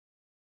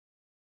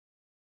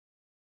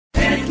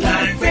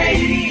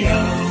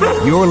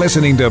You're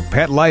listening to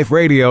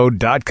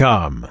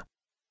PetLifeRadio.com.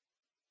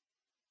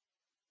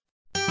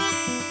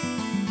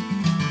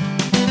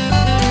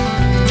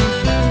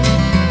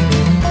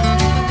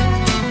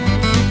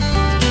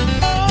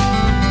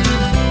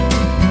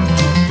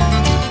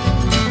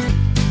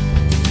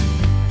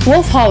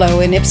 Wolf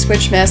Hollow in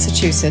Ipswich,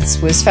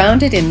 Massachusetts was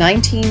founded in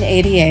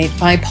 1988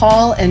 by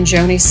Paul and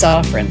Joni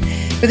Sofrin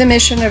with a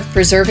mission of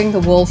preserving the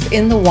wolf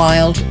in the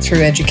wild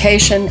through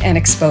education and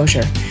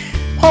exposure.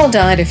 Paul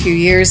died a few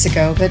years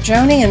ago, but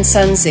Joni and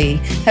son Z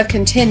have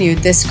continued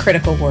this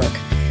critical work.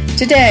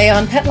 Today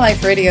on Pet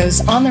Life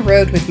Radio's On the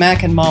Road with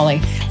Mac and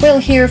Molly, we'll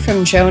hear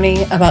from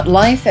Joni about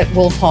life at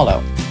Wolf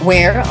Hollow,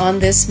 where on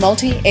this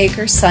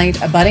multi-acre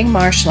site abutting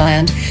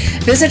marshland,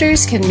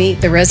 visitors can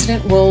meet the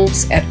resident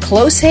wolves at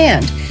close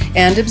hand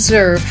and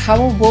observe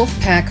how a wolf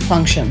pack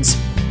functions.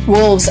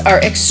 Wolves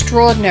are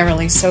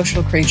extraordinarily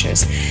social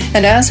creatures,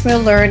 and as we'll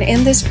learn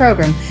in this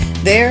program,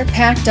 their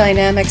pack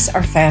dynamics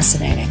are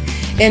fascinating.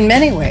 In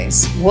many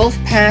ways, wolf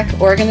pack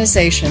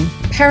organization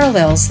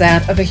parallels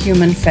that of a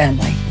human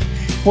family.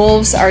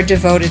 Wolves are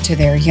devoted to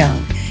their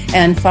young,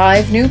 and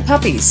 5 new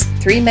puppies,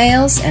 3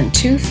 males and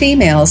 2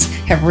 females,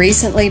 have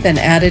recently been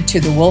added to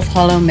the Wolf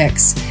Hollow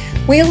mix.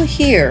 We'll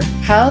hear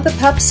how the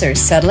pups are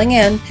settling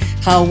in,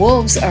 how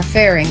wolves are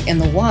faring in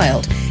the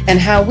wild, and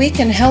how we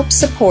can help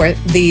support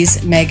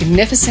these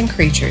magnificent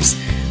creatures.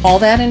 All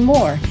that and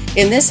more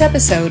in this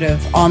episode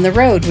of On the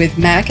Road with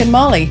Mac and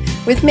Molly,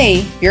 with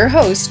me, your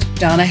host,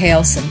 Donna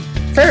Halson.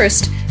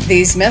 First,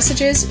 these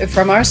messages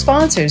from our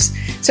sponsors.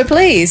 So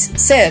please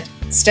sit,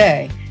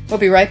 stay. We'll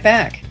be right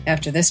back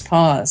after this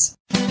pause.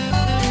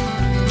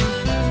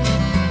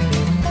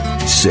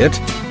 Sit,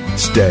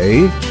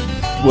 stay.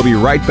 We'll be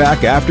right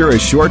back after a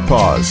short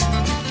pause.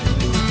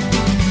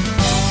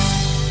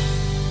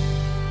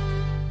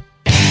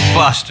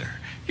 Buster,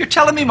 you're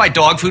telling me my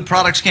dog food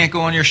products can't go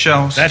on your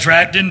shelves? That's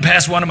right. Didn't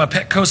pass one of my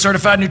Petco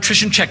certified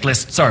nutrition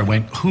checklists. Sorry,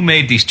 Wayne. Who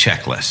made these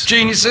checklists?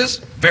 Geniuses.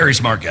 Very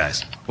smart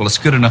guys. Well, it's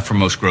good enough for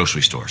most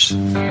grocery stores.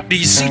 Do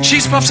you see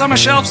cheese puffs on my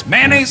shelves?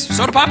 Mayonnaise?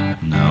 Soda pop?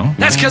 No.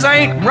 That's because I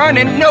ain't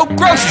running no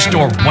grocery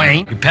store,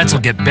 Wayne. Your pets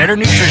will get better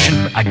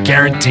nutrition, I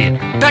guarantee it.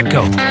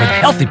 Petco, where the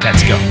healthy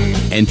pets go.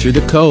 Enter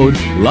the code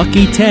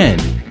LUCKY10,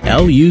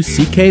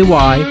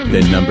 LUCKY,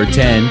 the number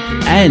 10,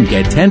 and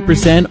get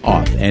 10%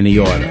 off any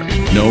order.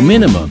 No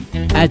minimum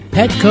at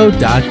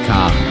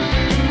Petco.com.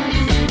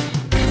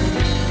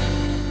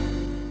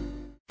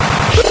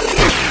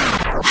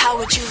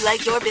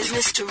 Like your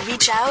business to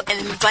reach out and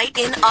invite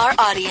in our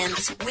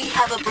audience. We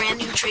have a brand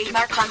new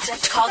trademark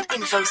concept called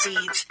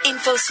InfoSeeds.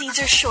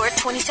 InfoSeeds are short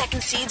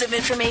 20-second seeds of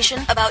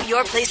information about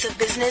your place of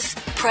business,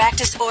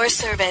 practice, or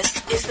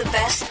service. Is the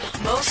best,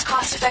 most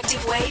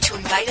cost-effective way to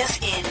invite us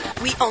in.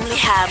 We only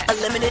have a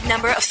limited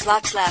number of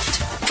slots left.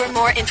 For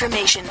more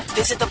information,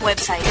 visit the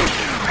website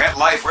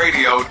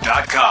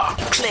PetLifeRadio.com.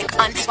 Click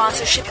on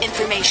sponsorship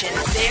information.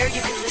 There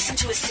you can listen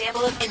to a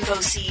sample of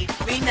InfoSeed.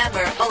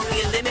 Remember,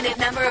 only a limited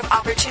number of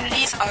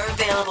opportunities are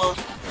available.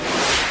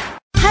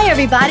 Hi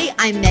everybody,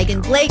 I'm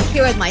Megan Blake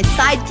here with my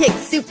sidekick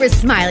Super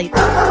Smiley,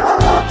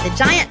 the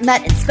giant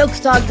mutt and spokes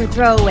dog for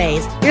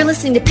throwaways. You're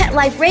listening to Pet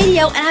Life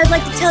Radio, and I'd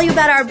like to tell you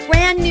about our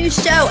brand new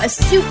show, A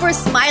Super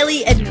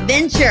Smiley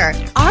Adventure.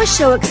 Our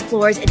show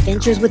explores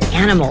adventures with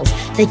animals.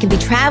 They can be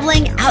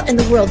traveling, out in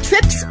the world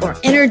trips, or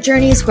inner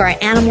journeys where our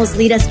animals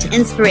lead us to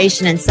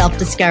inspiration and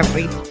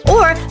self-discovery,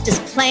 or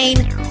just plain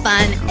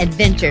fun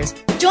adventures.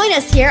 Join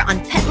us here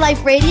on Pet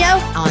Life Radio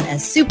on A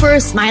Super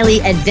Smiley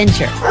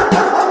Adventure.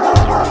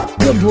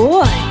 Good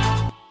boy.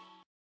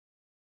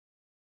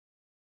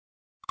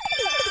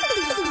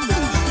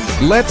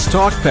 Let's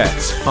Talk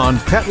Pets on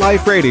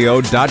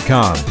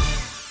PetLifeRadio.com.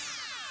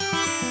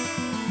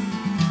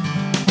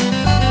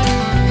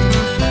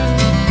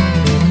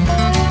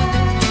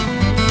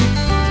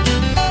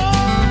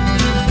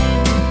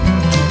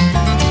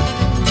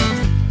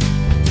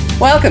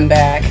 Welcome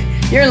back.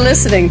 You're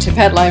listening to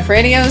Pet Life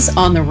Radio's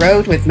On the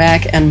Road with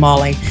Mac and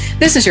Molly.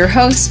 This is your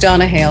host,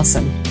 Donna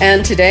Halson,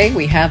 and today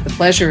we have the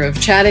pleasure of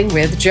chatting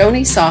with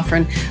Joni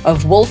Sofrin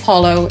of Wolf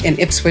Hollow in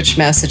Ipswich,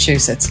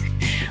 Massachusetts.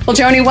 Well,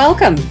 Joni,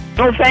 welcome.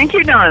 Well, thank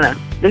you, Donna.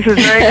 This is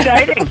very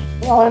exciting.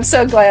 Well, I'm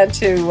so glad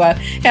to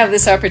have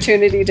this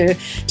opportunity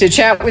to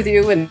chat with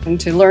you and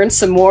to learn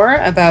some more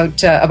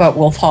about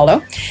Wolf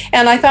Hollow.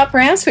 And I thought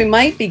perhaps we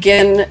might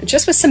begin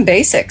just with some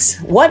basics.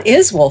 What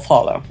is Wolf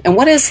Hollow, and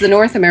what is the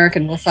North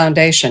American Wolf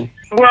Foundation?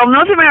 Well,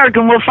 North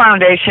American Wolf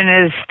Foundation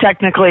is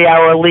technically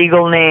our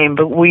legal name,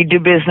 but we do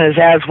business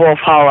as Wolf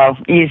Hollow.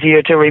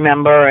 Easier to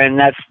remember, and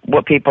that's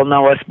what people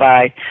know us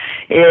by.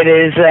 It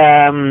is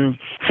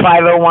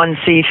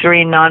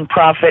 501c3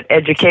 nonprofit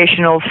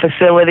educational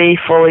facility,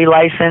 fully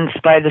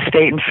licensed by the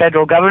state and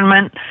federal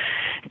government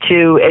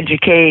to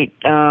educate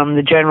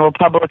the general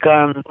public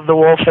on the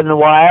wolf in the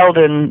wild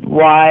and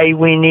why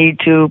we need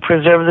to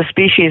preserve the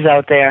species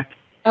out there.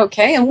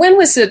 Okay, and when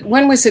was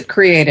it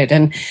created,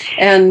 and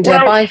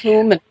well, by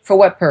whom and for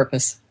what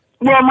purpose?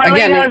 Well, my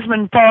late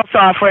husband, Paul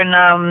Sofrin,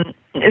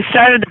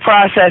 started the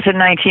process in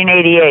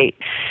 1988.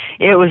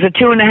 It was a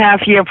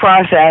 2.5-year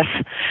process.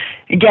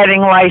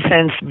 getting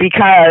licensed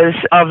because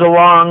of the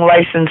long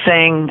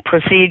licensing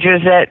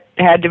procedures that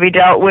had to be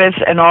dealt with,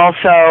 and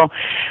also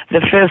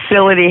the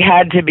facility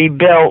had to be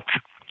built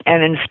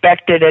and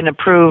inspected and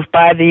approved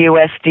by the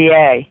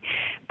USDA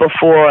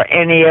before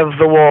any of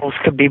the wolves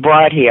could be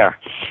brought here.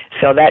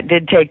 So that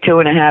did take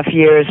 2.5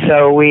 years.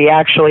 So we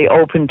actually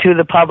opened to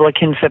the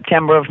public in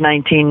September of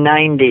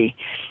 1990.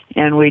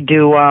 And we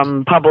do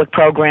public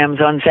programs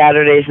on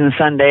Saturdays and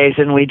Sundays,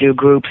 and we do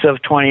groups of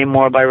 20 or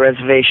more by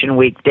reservation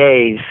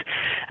weekdays.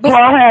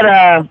 Paul had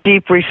a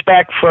deep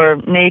respect for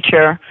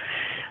nature,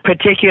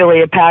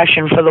 particularly a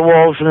passion for the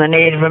wolves and the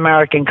Native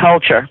American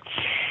culture.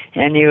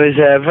 And he was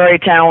a very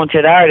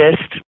talented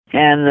artist.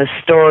 And the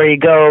story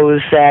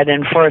goes that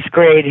in first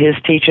grade, his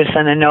teacher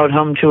sent a note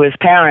home to his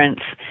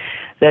parents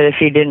that if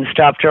he didn't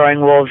stop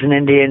drawing wolves and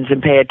Indians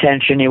and pay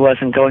attention, he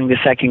wasn't going to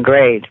second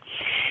grade.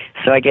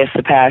 So I guess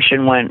the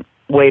passion went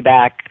way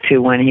back to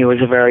when he was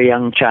a very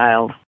young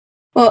child.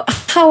 Well,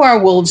 how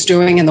are wolves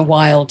doing in the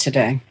wild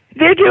today?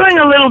 They're doing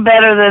a little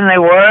better than they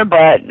were,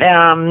 but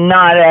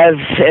not as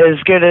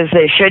good as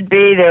they should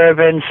be. There have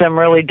been some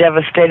really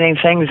devastating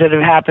things that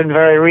have happened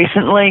very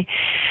recently.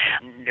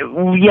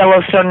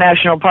 Yellowstone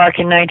National Park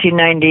in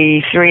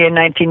 1993 and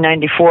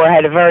 1994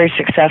 had a very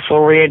successful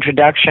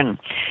reintroduction.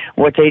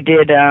 What they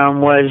did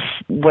was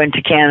went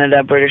to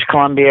Canada, British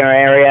Columbia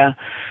area,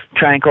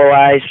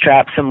 tranquilized,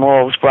 trapped some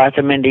wolves, brought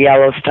them into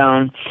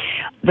Yellowstone.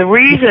 The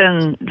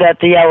reason that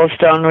the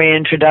Yellowstone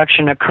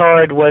reintroduction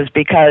occurred was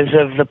because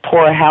of the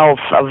poor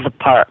health of the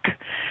park.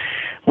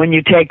 When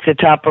you take the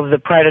top of the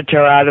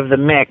predator out of the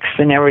mix,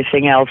 then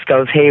everything else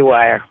goes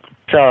haywire.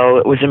 So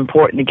it was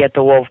important to get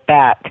the wolf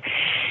back.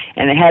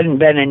 And it hadn't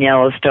been in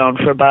Yellowstone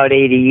for about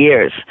 80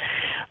 years.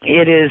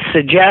 It is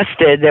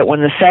suggested that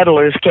when the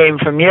settlers came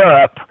from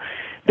Europe,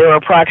 there were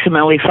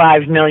approximately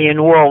 5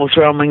 million wolves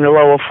roaming the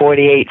lower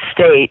 48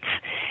 states.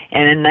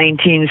 And in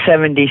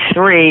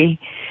 1973,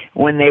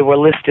 when they were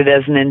listed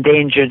as an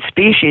endangered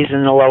species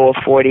in the lower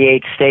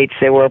 48 states,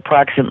 there were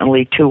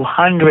approximately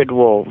 200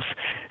 wolves.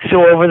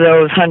 So over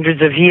those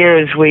hundreds of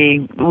years,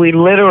 we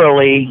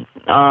literally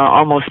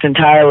almost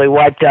entirely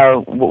wiped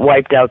out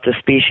the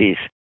species.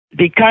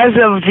 Because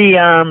of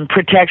the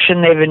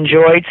protection they've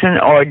enjoyed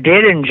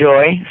did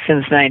enjoy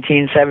since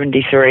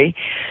 1973,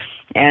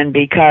 and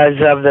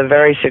because of the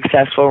very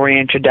successful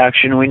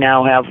reintroduction, we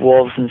now have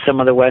wolves in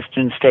some of the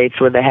western states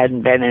where there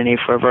hadn't been any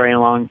for a very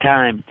long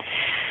time.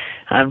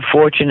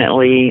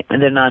 Unfortunately,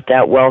 they're not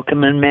that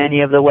welcome in many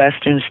of the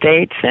western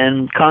states,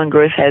 and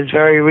Congress has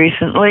very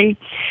recently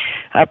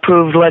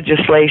approved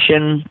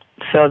legislation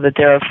so that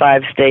there are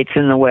 5 states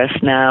in the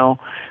West now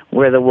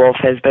where the wolf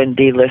has been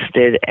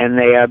delisted, and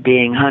they are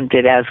being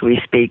hunted as we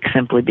speak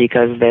simply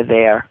because they're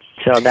there.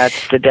 So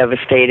that's the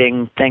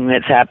devastating thing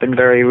that's happened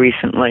very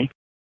recently.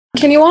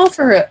 Can you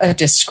offer a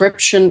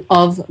description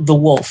of the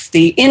wolf,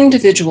 the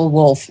individual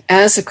wolf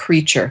as a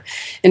creature,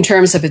 in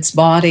terms of its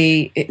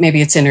body,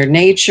 maybe its inner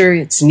nature,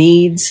 its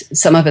needs,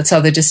 some of its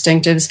other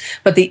distinctives,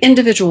 but the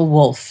individual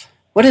wolf?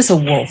 What is a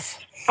wolf?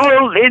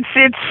 Oh,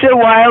 it's a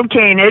wild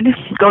canid.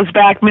 Goes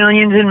back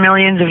millions and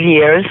millions of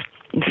years.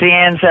 It's the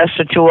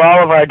ancestor to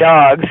all of our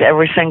dogs.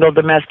 Every single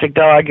domestic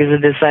dog is a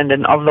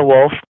descendant of the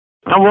wolf.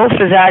 A wolf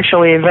is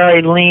actually a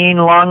very lean,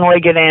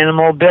 long-legged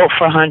animal, built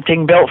for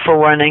hunting, built for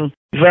running.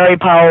 Very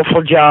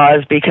powerful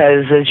jaws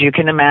because, as you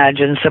can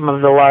imagine, some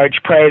of the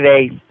large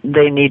prey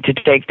they need to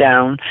take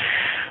down.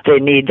 They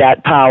need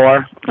that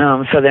power,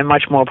 so they're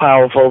much more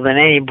powerful than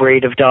any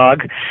breed of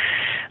dog.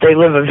 They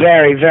live a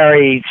very,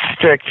 very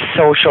strict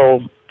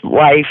social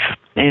life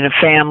in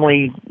a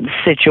family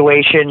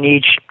situation.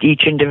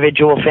 Each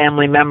individual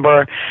family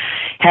member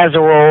has a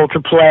role to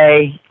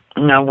play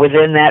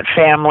within that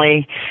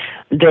family.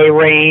 They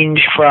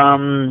range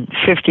from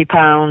 50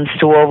 pounds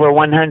to over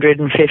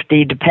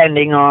 150,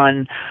 depending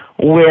on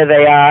where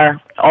they are.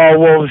 All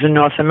wolves in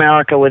North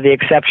America, with the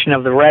exception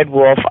of the red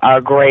wolf,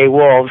 are gray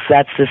wolves.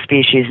 That's the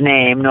species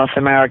name, North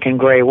American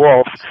gray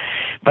wolf.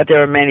 But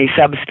there are many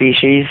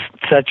subspecies,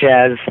 such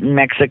as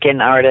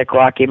Mexican, Arctic,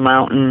 Rocky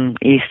Mountain,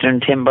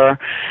 Eastern Timber.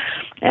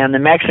 And the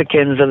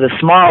Mexicans are the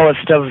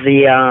smallest of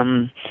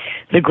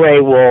the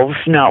gray wolves,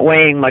 not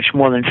weighing much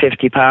more than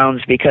 50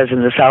 pounds, because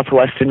in the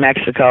southwestern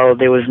Mexico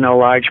there was no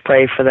large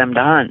prey for them to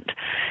hunt.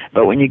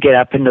 But when you get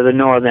up into the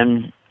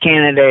northern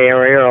Canada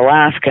area or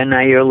Alaska,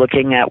 now you're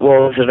looking at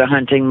wolves that are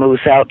hunting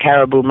moose, elk,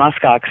 caribou,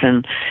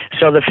 muskoxen.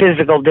 So the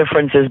physical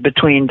differences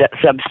between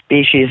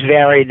subspecies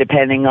vary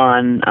depending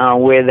on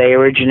where they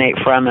originate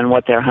from and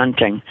what they're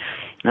hunting.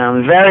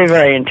 Very,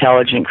 very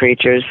intelligent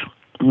creatures.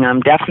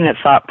 Definite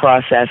thought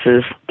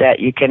processes that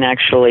you can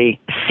actually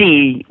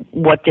see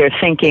what they're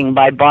thinking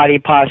by body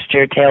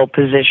posture, tail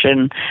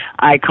position,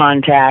 eye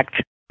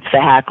contact. If the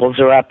hackles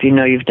are up, you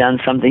know you've done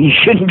something you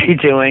shouldn't be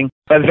doing.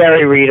 But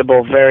very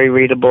readable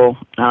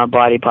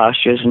body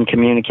postures and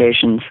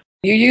communications.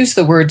 You use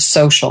the word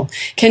social.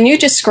 Can you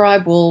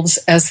describe wolves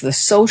as the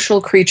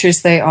social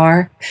creatures they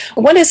are?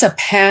 What is a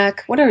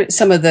pack? What are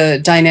some of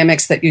the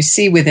dynamics that you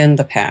see within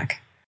the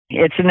pack?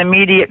 It's an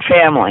immediate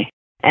family.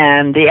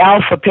 And the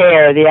alpha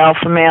pair, the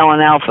alpha male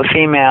and alpha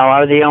female,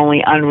 are the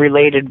only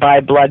unrelated by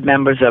blood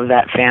members of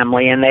that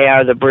family, and they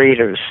are the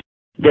breeders.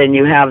 Then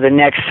you have the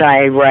next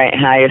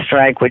highest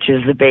rank, which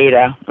is the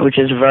beta, which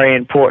is a very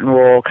important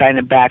role, kind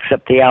of backs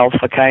up the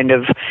alpha, kind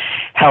of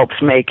helps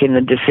making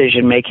the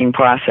decision-making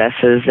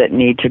processes that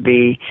need to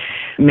be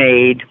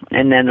made.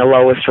 And then the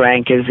lowest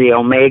rank is the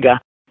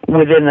omega.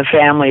 Within the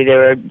family,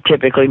 there are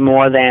typically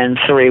more than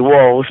 3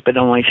 wolves, but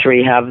only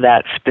 3 have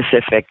that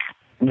specific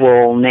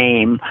wolf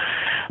name.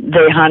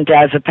 They hunt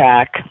as a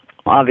pack.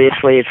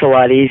 Obviously, it's a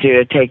lot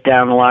easier to take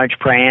down a large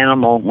prey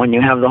animal when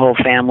you have the whole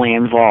family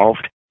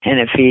involved, and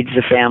it feeds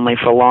the family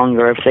for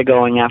longer if they're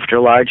going after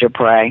larger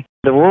prey.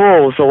 The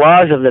rules, the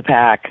laws of the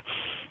pack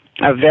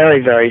are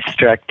very, very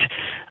strict.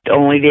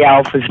 Only the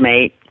alphas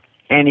mate.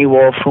 Any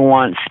wolf who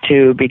wants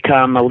to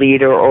become a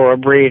leader or a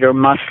breeder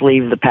must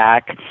leave the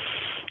pack.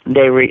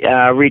 They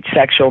reach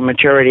sexual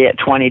maturity at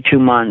 22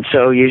 months,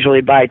 so usually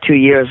by 2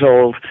 years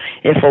old,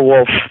 if a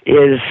wolf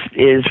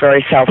is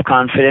very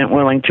self-confident,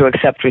 willing to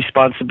accept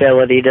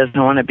responsibility, doesn't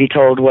want to be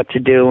told what to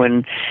do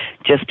and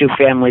just do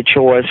family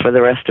chores for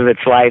the rest of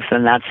its life,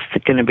 then that's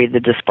going to be the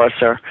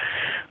disperser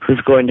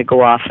who's going to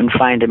go off and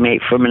find a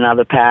mate from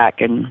another pack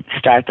and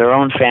start their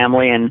own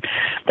family. And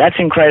that's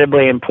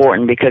incredibly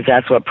important because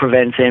that's what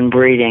prevents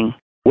inbreeding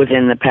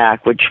within the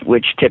pack,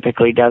 which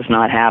typically does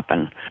not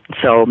happen.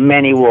 So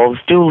many wolves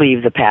do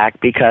leave the pack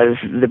because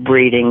the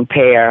breeding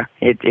pair,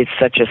 it's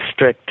such a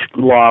strict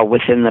law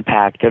within the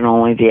pack that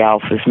only the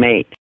alphas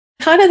mate.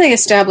 How do they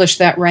establish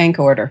that rank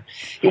order?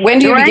 When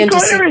do you begin to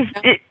see?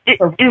 It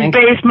is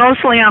based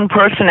mostly on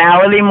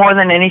personality more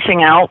than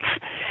anything else.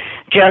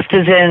 Just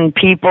as in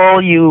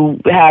people, you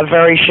have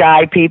very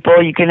shy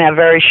people, you can have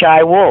very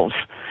shy wolves.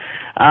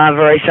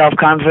 Very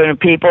self-confident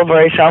people,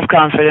 very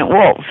self-confident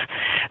wolves.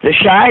 The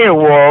shyer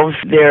wolves,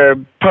 their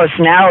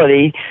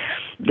personality,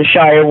 the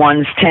shyer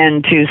ones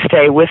tend to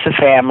stay with the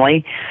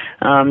family,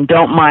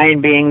 don't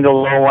mind being the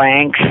low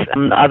ranks,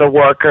 other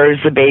workers,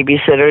 the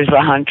babysitters,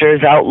 the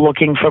hunters, out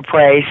looking for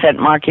prey, scent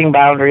marking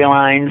boundary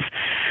lines.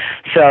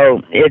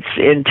 So it's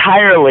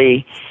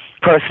entirely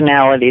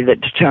personality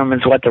that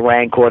determines what the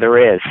rank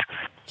order is.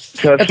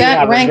 So if you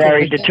have a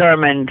very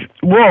determined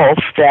wolf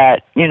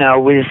that,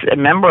 is a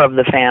member of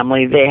the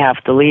family, they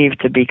have to leave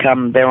to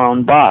become their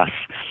oon boss.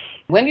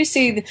 When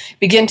do you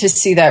begin to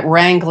see that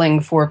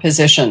wrangling for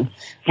position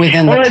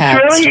within the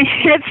pack?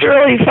 It's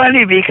really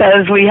funny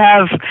because we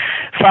have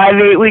 5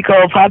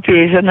 8-week-old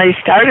puppies, and they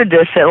started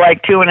this at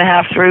like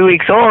 2.5, 3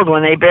 weeks old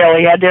when they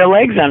barely had their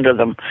legs under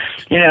them.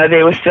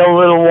 They were still a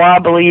little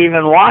wobbly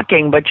even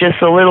walking, but just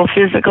the little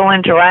physical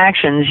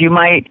interactions. You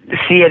might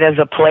see it as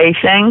a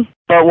plaything.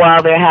 But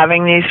while they're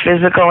having these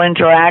physical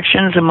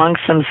interactions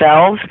amongst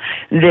themselves,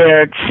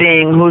 they're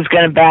seeing who's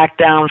going to back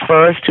down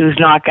first, who's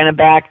not going to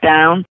back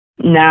down.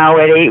 Now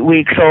at 8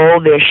 weeks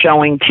old, they're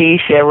showing teeth,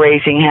 they're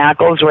raising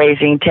hackles,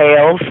 raising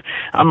tails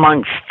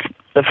amongst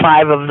the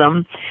 5 of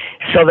them.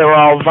 So they're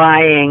all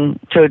vying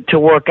to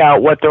work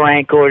out what the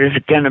rank order is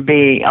going to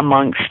be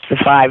amongst the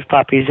 5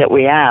 puppies that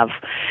we have.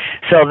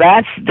 So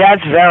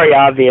that's very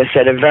obvious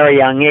at a very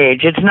young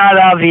age. It's not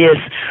obvious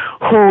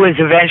who is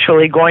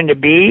eventually going to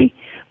be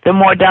the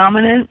more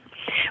dominant,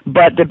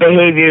 but the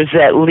behaviors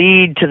that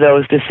lead to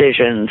those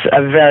decisions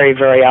are very,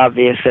 very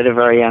obvious at a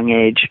very young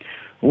age,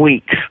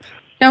 weeks.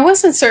 Now, I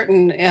wasn't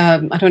certain,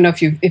 I don't know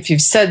if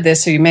you've said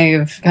this, or you may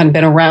have kind of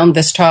been around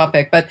this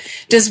topic, but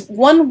does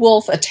one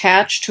wolf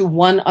attach to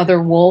one other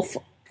wolf,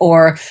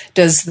 or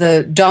does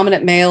the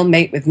dominant male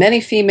mate with many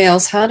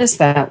females? How does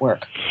that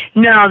work?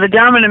 No, the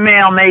dominant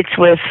male mates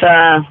with,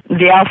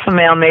 the alpha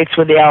male mates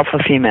with the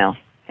alpha female,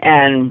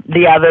 and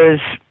the others,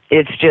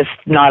 it's just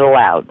not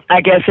allowed.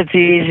 I guess it's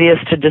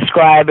easiest to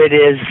describe it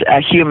as a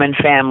human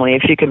family.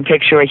 If you can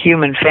picture a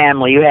human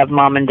family, you have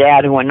mom and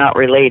dad who are not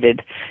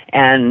related,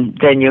 and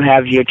then you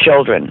have your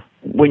children.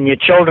 When your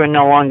children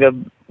no longer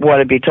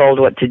want to be told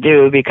what to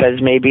do because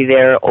maybe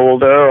they're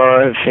older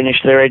or have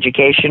finished their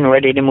education,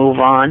 ready to move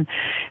on,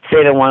 if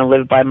they don't want to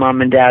live by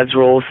mom and dad's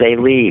rules, they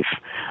leave.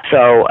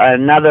 So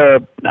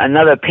another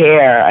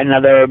pair,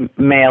 another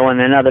male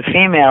and another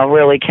female,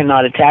 really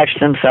cannot attach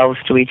themselves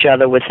to each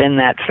other within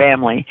that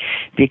family,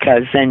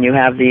 because then you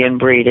have the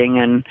inbreeding,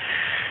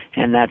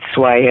 and that's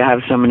why you have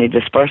so many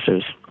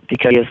dispersers,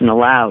 because it isn't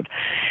allowed.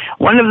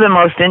 One of the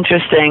most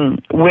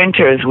interesting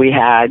winters we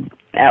had,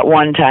 at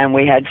one time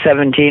we had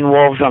 17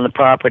 wolves on the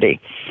property.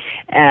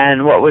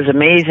 And what was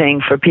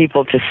amazing for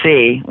people to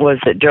see was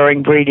that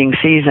during breeding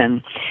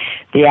season,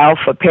 the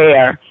alpha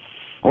pair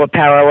were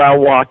parallel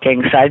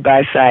walking side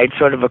by side,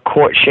 sort of a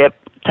courtship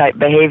type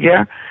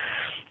behavior.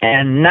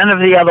 And none of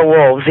the other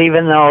wolves,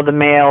 even though the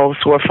males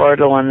were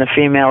fertile and the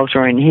females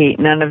were in heat,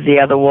 none of the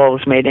other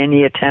wolves made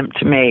any attempt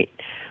to mate,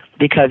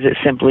 because it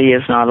simply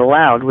is not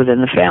allowed within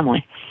the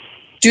family.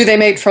 Do they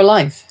mate for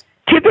life?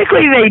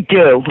 Typically they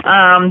do.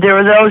 There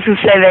are those who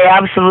say they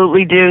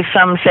absolutely do.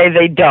 Some say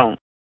they don't.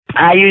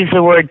 I use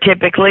the word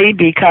typically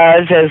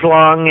because as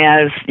long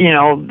as,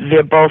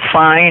 they're both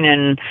fine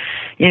and,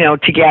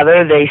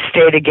 together, they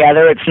stay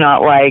together. It's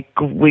not like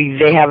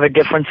they have a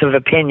difference of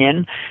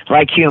opinion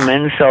like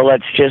humans, so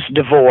let's just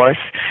divorce.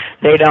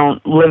 They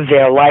don't live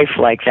their life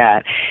like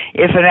that.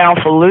 If an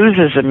alpha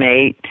loses a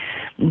mate,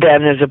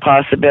 then there's a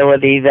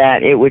possibility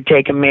that it would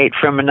take a mate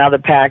from another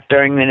pack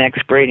during the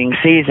next breeding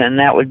season.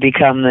 That would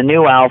become the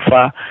new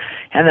alpha,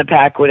 and the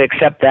pack would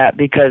accept that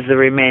because the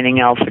remaining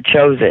alpha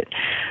chose it.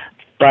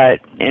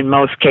 But in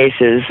most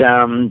cases,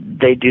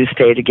 they do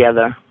stay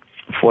together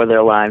for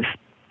their lives.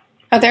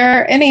 Are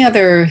there any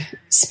other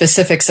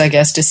specifics,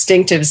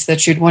 distinctives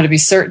that you'd want to be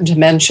certain to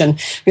mention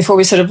before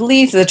we sort of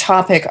leave the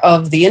topic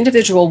of the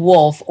individual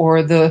wolf or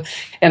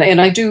and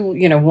I do,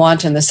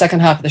 want in the second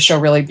half of the show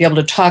really be able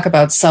to talk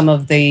about some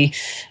of the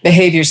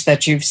behaviors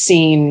that you've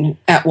seen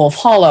at Wolf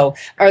Hollow.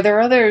 Are there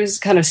others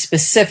kind of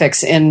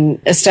specifics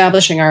in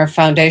establishing our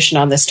foundation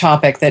on this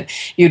topic that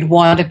you'd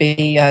want to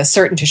be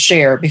certain to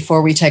share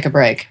before we take a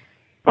break?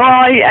 Well,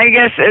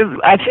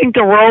 I think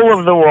the role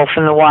of the wolf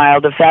in the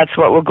wild, if that's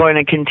what we're going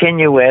to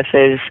continue with,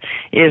 is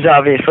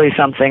obviously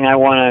something I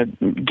want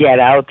to get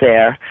out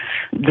there.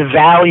 The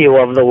value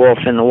of the wolf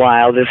in the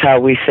wild is how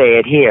we say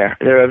it here.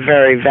 They're a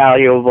very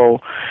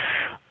valuable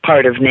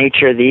part of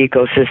nature, the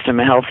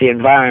ecosystem, a healthy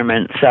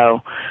environment.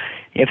 So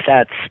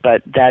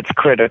that's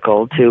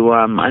critical to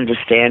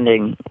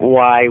understanding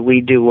why we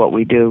do what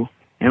we do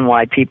and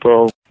why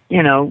people,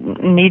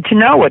 need to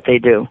know what they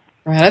do.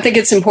 Right. I think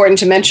it's important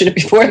to mention it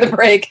before the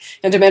break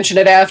and to mention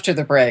it after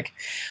the break.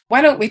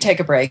 Why don't we take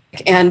a break?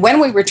 And when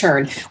we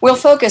return, we'll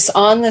focus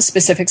on the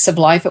specifics of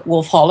life at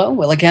Wolf Hollow.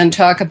 We'll again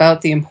talk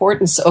about the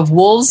importance of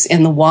wolves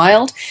in the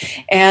wild.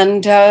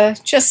 And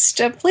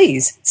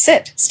please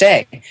sit,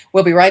 stay.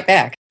 We'll be right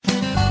back.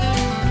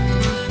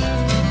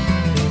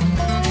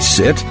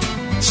 Sit,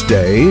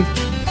 stay.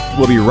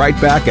 We'll be right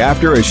back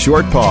after a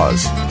short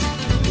pause.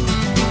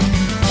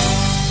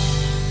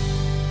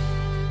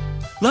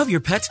 Love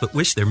your pets but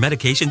wish their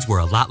medications were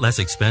a lot less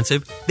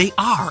expensive? They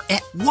are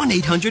at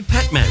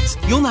 1-800-PET-MEDS.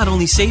 You'll not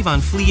only save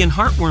on flea and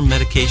heartworm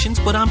medications,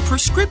 but on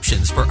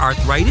prescriptions for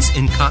arthritis,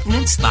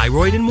 incontinence,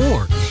 thyroid, and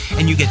more.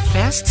 And you get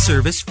fast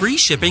service, free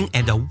shipping,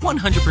 and a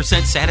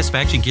 100%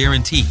 satisfaction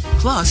guarantee.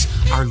 Plus,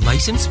 our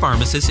licensed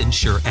pharmacists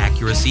ensure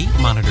accuracy,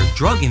 monitor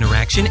drug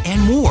interaction,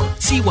 and more.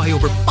 See why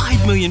over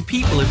 5 million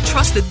people have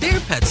trusted their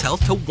pet's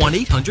health to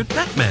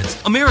 1-800-PET-MEDS,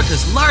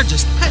 America's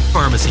largest pet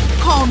pharmacy.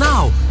 Call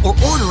now or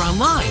order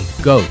online.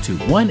 Go to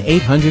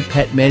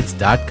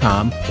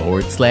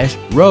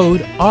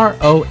 1-800-PetMeds.com/ROAD,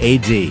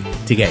 ROAD,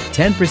 to get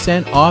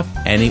 10% off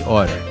any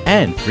order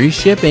and free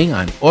shipping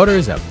on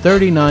orders of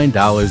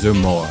 $39 or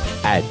more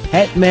at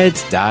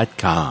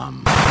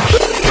PetMeds.com.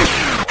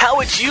 How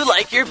would you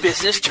like your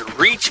business to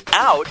reach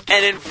out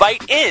and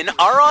invite in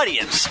our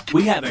audience?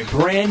 We have a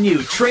brand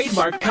new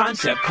trademark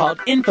concept called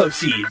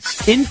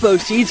InfoSeeds.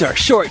 InfoSeeds are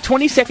short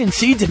 20-second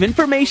seeds of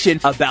information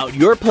about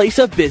your place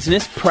of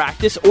business,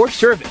 practice, or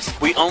service.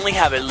 We only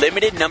have a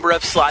limited number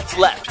of slots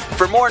left.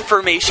 For more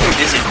information,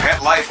 visit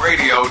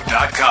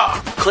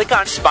PetLifeRadio.com. Click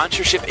on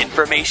sponsorship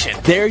information.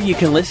 There you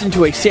can listen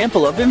to a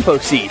sample of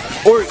InfoSeed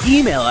or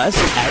email us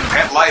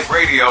at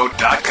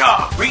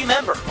PetLifeRadio.com.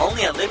 Remember,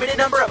 only a limited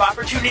number of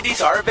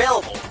opportunities are available.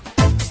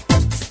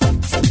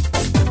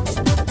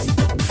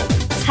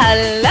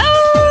 Hello!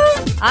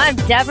 I'm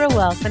Deborah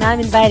Wolf, and I'm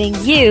inviting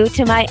you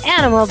to my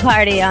animal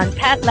party on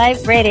Pet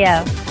Life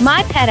Radio.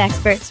 My pet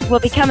experts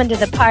will be coming to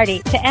the party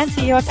to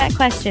answer your pet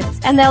questions,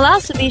 and they'll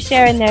also be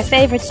sharing their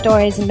favorite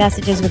stories and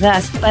messages with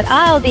us, but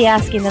I'll be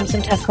asking them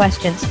some tough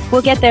questions.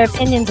 We'll get their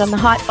opinions on the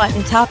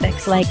hot-button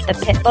topics like the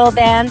pit bull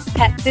ban,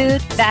 pet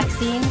food,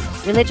 vaccines,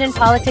 religion,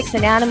 politics,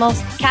 and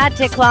animals, cat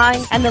tick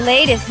clawing, and the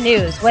latest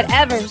news.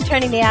 Whatever's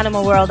turning the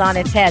animal world on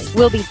its head,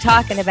 we'll be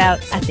talking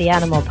about at the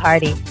animal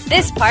party.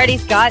 This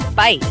party's got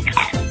bite.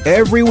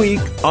 Every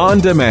week on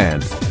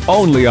demand,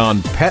 only on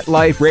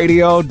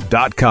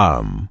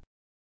PetLifeRadio.com.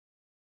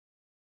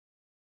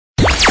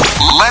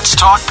 Let's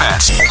talk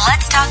pets.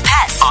 Let's talk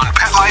pets On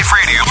Pet Life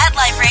Radio. Pet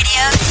Life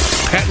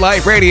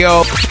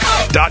Radio.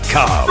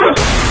 PetLifeRadio.com.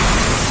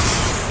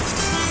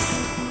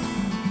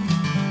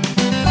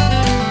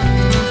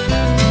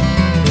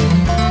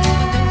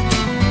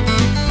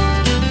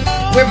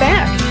 We're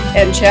back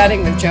and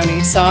chatting with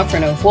Joni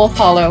Sofran of Wolf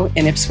Hollow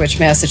in Ipswich,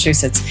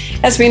 Massachusetts.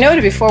 As we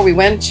noted before we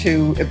went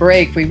to a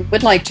break, we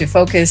would like to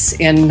focus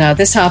in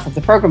this half of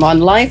the program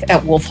on life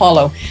at Wolf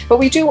Hollow, but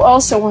we do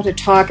also want to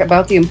talk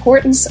about the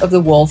importance of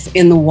the wolf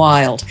in the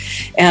wild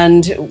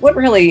and what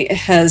really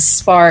has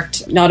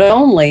sparked not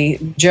only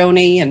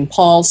Joni and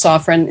Paul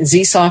Sofran,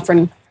 Z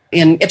Sofran,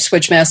 in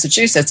Ipswich,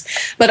 Massachusetts,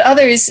 but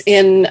others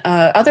in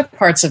other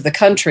parts of the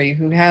country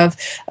who have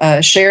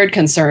shared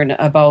concern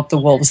about the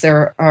wolves.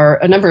 There are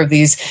a number of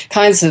these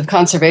kinds of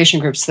conservation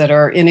groups that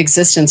are in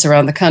existence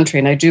around the country,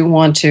 and I do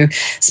want to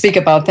speak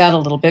about that a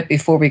little bit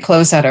before we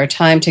close out our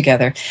time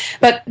together.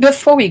 But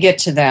before we get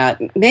to that,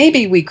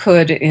 maybe we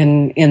could,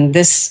 in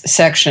this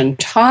section,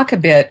 talk a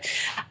bit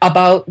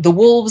about the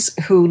wolves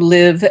who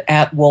live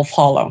at Wolf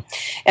Hollow.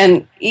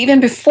 And even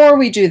before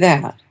we do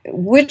that,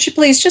 would you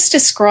please just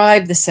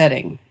describe the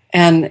setting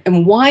and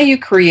why you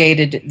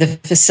created the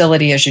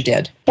facility as you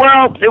did?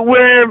 Well,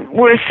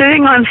 we're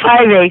sitting on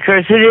 5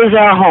 acres. It is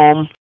our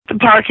home. The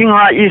parking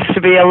lot used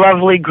to be a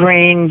lovely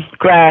green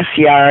grass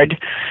yard.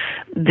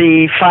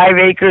 The 5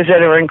 acres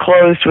that are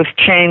enclosed with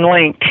chain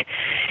link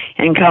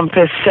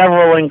encompass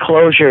several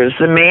enclosures.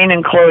 The main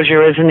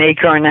enclosure is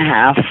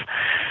 1.5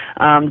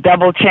 acres,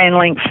 double chain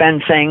link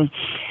fencing,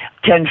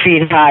 10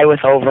 feet high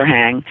with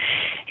overhang.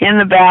 In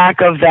the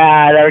back of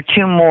that are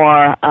 2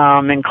 more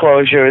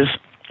enclosures,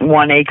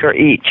 1 acre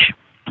each.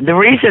 The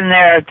reason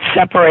they're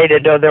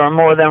separated, or there are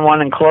more than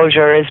one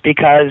enclosure, is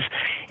because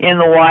in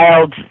the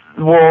wild,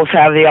 wolves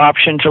have the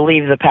option to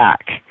leave the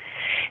pack.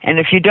 And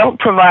if you don't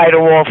provide a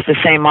wolf the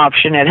same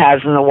option it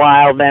has in the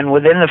wild, then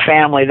within the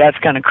family, that's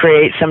going to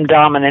create some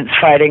dominance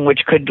fighting,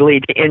 which could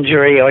lead to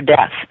injury or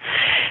death.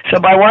 So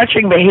by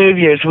watching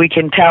behaviors, we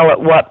can tell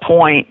at what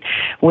point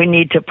we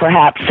need to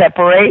perhaps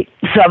separate.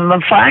 Some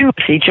are fine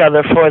with each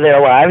other for their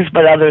lives,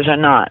 but others are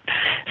not.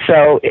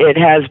 So it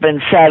has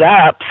been set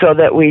up so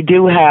that we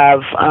do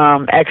have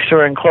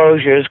extra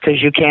enclosures,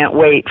 because you can't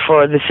wait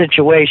for the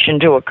situation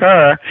to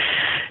occur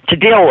to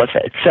deal with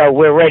it. So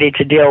we're ready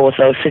to deal with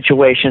those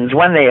situations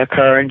when they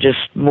occur and just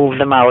move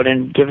them out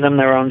and give them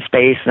their own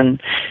space, and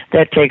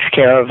that takes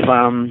care of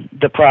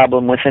the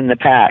problem within the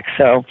pack.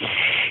 So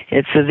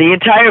it's the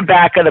entire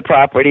back of the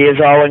property is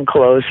all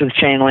enclosed with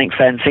chain link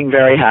fencing,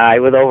 very high,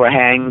 with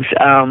overhangs.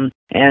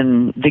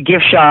 And the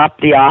gift shop,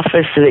 the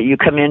office that you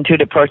come into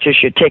to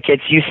purchase your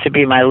tickets, used to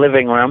be my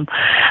living room.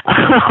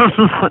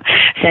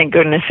 Thank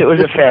goodness it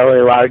was a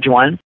fairly large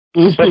one.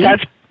 Mm-hmm. But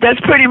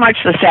that's pretty much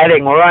the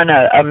setting. We're on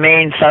a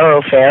main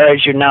thoroughfare,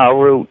 as you know,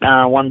 Route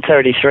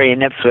 133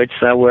 in Ipswich,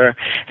 so we're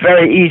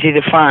very easy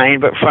to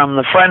find. But from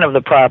the front of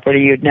the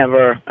property, you'd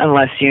never,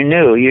 unless you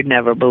knew, you'd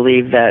never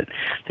believe that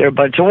there are a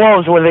bunch of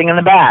wolves living in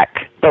the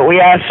back. But we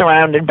are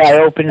surrounded by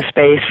open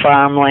space,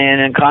 farmland,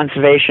 and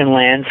conservation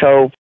land,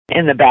 so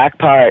in the back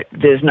part,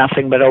 there's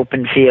nothing but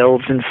open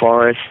fields and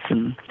forests,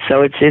 and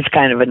so it's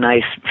kind of a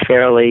nice,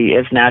 fairly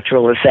as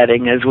natural a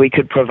setting as we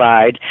could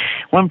provide.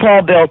 When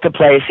Paul built the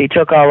place, he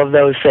took all of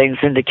those things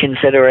into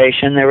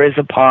consideration. There is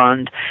a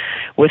pond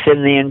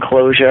within the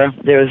enclosure.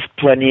 There's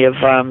plenty of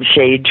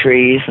shade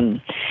trees,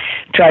 and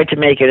tried to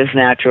make it as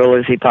natural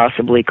as he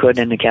possibly could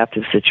in a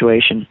captive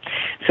situation.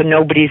 So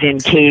nobody's in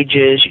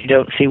cages. You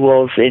don't see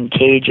wolves in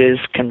cages,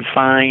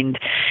 confined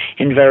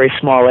in very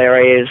small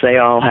areas. They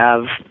all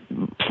have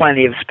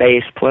plenty of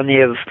space, plenty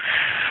of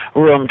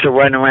room to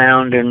run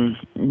around and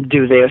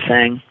do their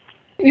thing.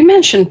 You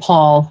mentioned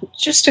Paul.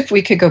 Just if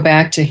we could go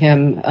back to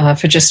him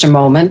for just a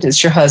moment,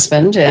 as your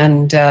husband,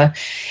 and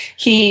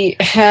he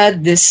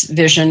had this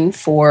vision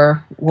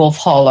for Wolf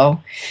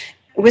Hollow.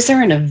 Was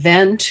there an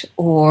event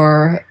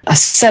or a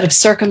set of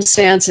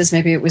circumstances?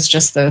 Maybe it was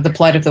just the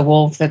plight of the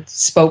wolf that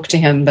spoke to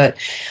him, but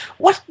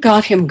what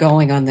got him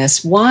going on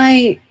this?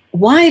 Why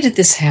did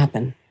this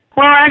happen?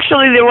 Well,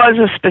 actually, there was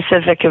a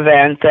specific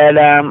event that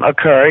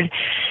occurred.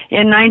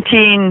 In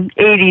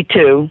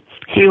 1982,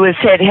 he was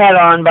hit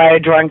head-on by a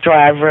drunk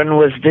driver and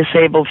was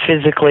disabled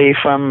physically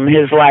from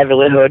his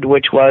livelihood,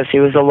 which was he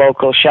was a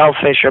local shell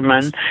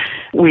fisherman.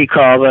 We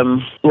call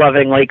them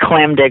lovingly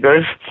clam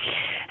diggers.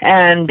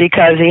 And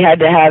because he had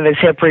to have his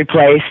hip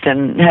replaced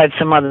and had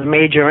some other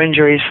major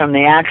injuries from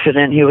the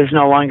accident, he was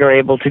no longer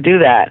able to do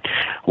that.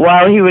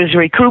 While he was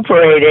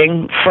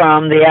recuperating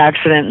from the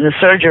accident and the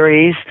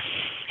surgeries,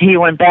 he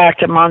went back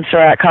to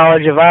Montserrat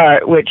College of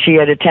Art, which he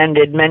had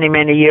attended many,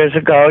 many years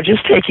ago,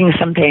 just taking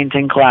some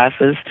painting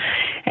classes.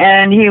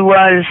 And he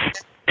was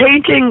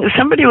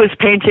somebody was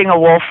painting a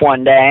wolf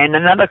one day, and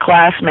another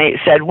classmate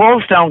said,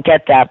 "Wolves don't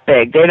get that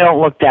big. They don't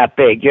look that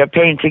big. Your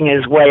painting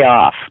is way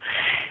off."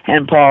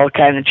 And Paul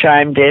kind of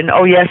chimed in,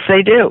 "Oh, yes,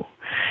 they do."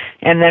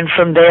 And then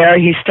from there,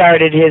 he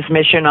started his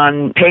mission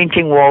on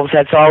painting wolves.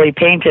 That's all he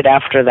painted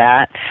after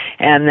that.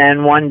 And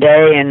then one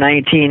day in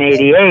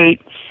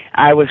 1988,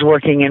 I was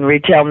working in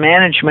retail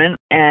management,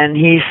 and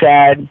he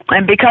said,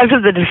 and because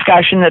of the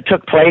discussion that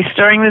took place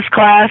during this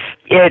class,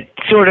 it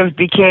sort of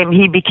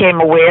he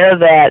became aware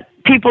that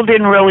people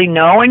didn't really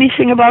know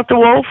anything about the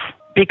wolf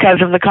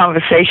because of the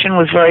conversation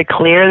was very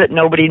clear that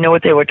nobody knew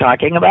what they were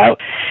talking about.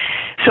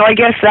 So I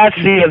guess that's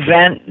the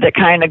event that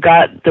kind of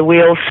got the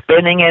wheels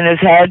spinning in his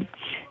head.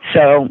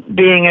 So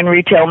being in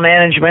retail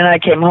management, I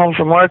came home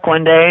from work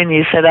one day and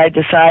he said, "I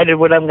decided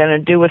what I'm going to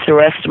do with the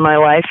rest of my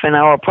life and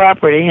our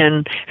property,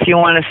 and if you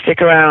want to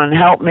stick around and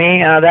help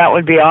me, that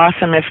would be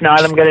awesome. If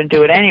not, I'm going to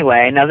do it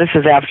anyway." Now, this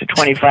is after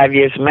 25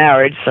 years of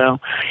marriage, so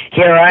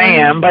here I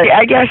am. But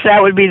I guess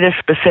that would be the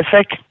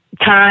specific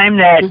time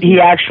that he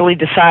actually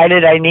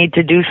decided I need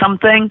to do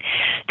something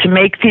to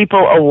make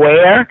people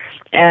aware.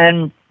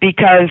 And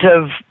because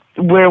of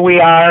where we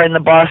are in the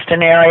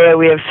Boston area,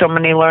 we have so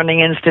many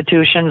learning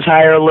institutions,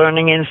 higher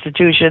learning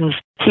institutions.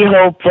 He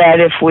hoped that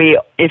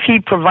if he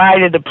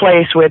provided a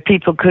place where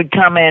people could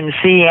come and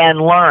see and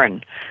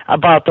learn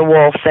about the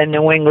wolf, then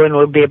New England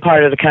would be a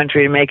part of the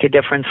country to make a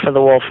difference for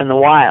the wolf in the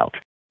wild.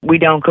 We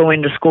don't go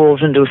into schools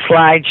and do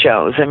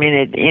slideshows. I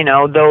mean,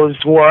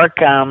 those work,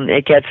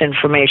 it gets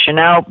information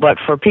out, but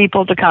for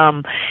people to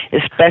come,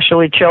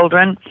 especially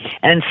children,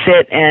 and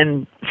sit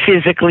and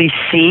physically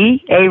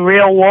see a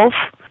real wolf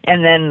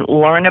and then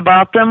learn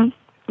about them,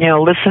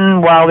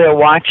 listen while they're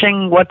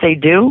watching what they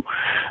do,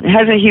 it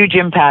has a huge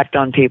impact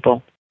on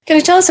people. Can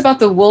you tell us about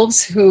the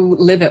wolves who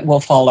live at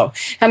Wolf Hollow?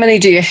 How many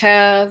do you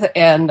have?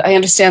 And I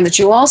understand that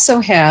you also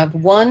have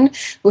one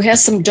who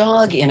has some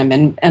dog in him,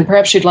 and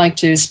perhaps you'd like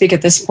to speak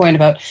at this point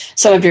about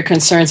some of your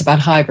concerns about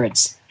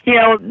hybrids.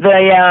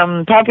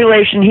 The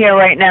population here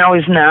right now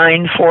is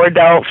 9, 4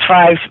 adults,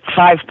 5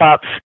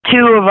 pups. 2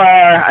 of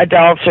our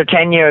adults are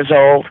 10 years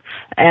old,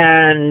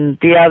 and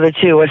the other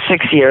 2 are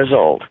 6 years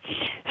old.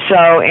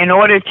 So in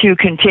order to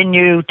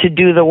continue to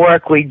do the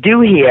work we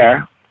do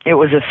here, it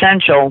was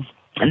essential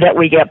that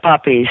we get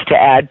puppies to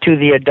add to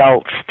the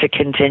adults to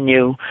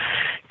continue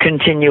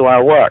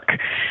our work.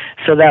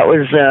 So that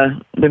was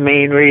the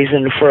main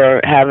reason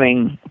for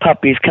having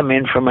puppies come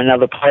in from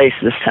another place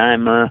this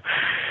time, a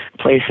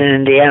place in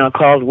Indiana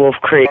called Wolf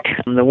Creek.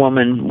 The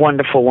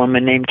wonderful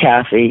woman named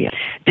Kathy,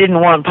 didn't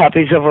want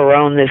puppies of her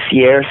own this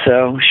year,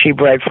 so she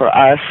bred for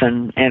us,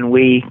 and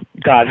we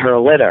got her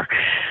a litter.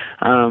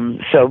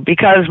 So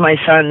because my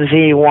son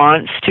Z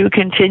wants to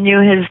continue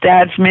his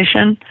dad's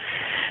mission,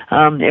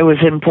 it was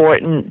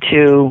important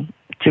to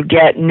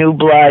get new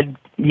blood,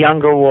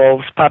 younger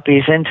wolves,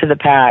 puppies into the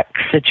pack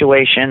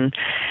situation,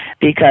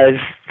 because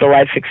the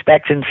life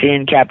expectancy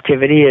in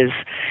captivity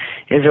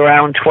is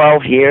around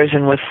 12 years,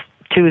 and with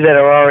 2 that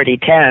are already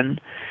 10,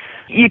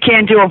 you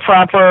can't do a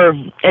proper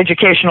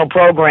educational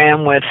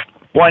program with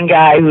one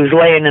guy who's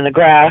laying in the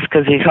grass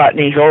because he's hot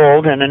and he's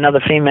old, and another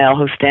female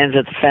who stands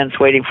at the fence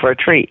waiting for a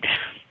treat.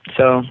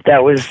 So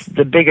that was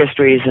the biggest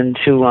reason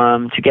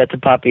to get the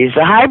puppies.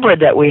 The hybrid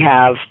that we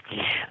have,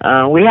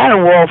 we had a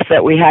wolf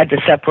that we had to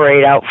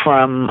separate out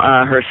from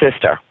her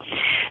sister.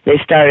 They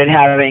started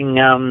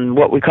having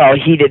what we call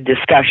heated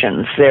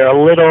discussions. They're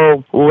a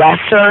little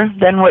lesser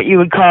than what you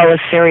would call a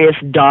serious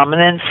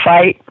dominance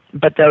fight,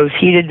 but those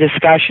heated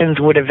discussions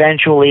would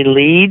eventually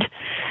lead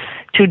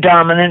to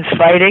dominance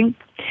fighting.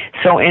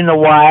 So in the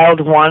wild,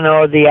 one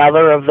or the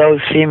other of those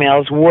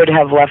females would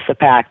have left the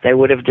pack. They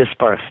would have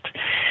dispersed.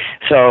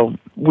 So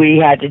we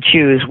had to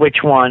choose which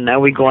one are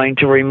we going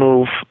to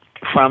remove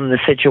from the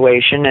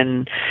situation,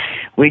 and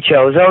we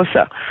chose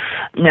Osa.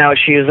 Now,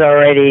 she is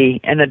already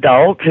an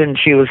adult, and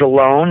she was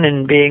alone,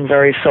 and being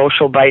very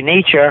social by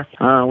nature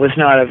was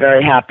not a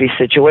very happy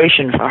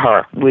situation for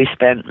her. We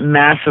spent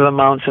massive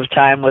amounts of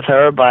time with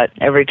her, but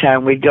every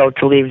time we'd go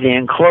to leave the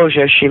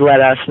enclosure, she let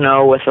us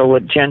know with a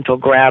gentle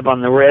grab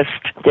on the wrist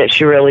that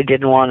she really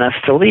didn't want us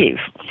to leave.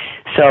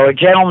 So a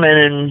gentleman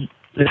in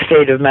the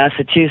state of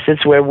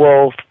Massachusetts, where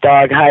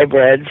wolf-dog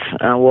hybrids,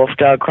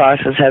 wolf-dog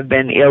crosses have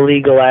been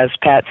illegal as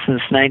pets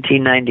since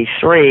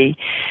 1993,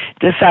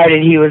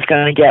 decided he was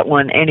going to get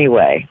one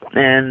anyway.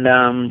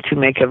 And to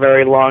make a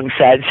very long,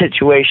 sad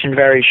situation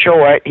very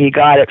short, he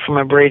got it from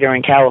a breeder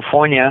in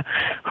California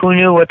who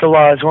knew what the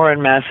laws were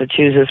in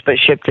Massachusetts, but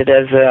shipped it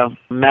as a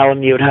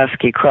Malamute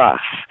Husky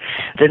cross.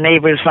 The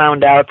neighbors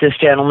found out this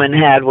gentleman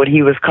had what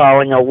he was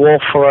calling a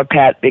wolf for a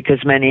pet,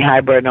 because many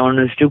hybrid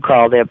owners do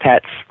call their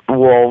pets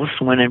wolves,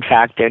 when in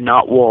fact they're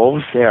not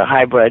wolves, they're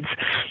hybrids.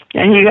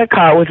 And he got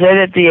caught with it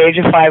at the age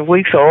of 5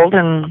 weeks old,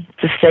 and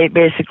the state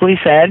basically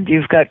said,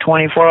 you've got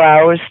 24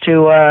 hours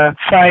to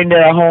find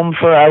a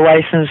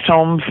licensed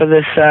home for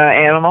this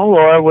animal,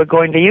 or we're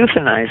going to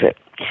euthanize it.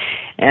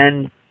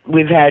 And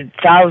we've had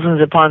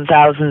thousands upon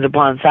thousands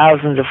upon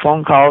thousands of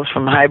phone calls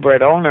from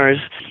hybrid owners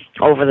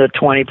over the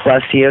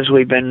 20-plus years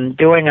we've been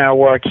doing our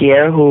work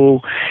here,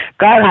 who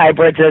got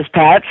hybrids as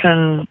pets,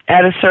 and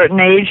at a certain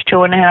age,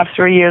 2.5,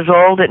 3 years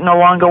old, it no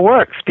longer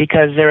works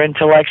because they're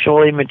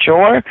intellectually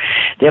mature,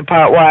 they're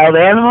part wild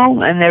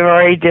animal, and they're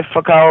very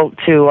difficult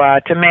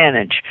to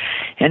manage.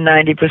 And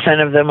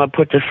 90% of them are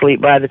put to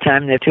sleep by the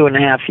time they're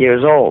 2.5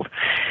 years old.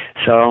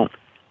 So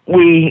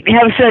we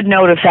have said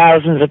no to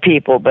thousands of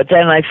people, but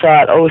then I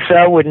thought,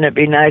 Osa, wouldn't it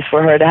be nice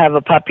for her to have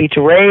a puppy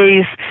to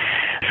raise,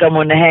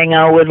 someone to hang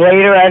out with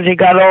later as he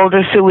got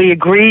older? So we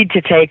agreed to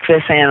take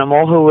this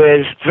animal, who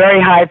is very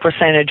high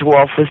percentage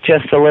wolf with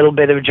just a little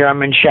bit of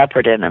German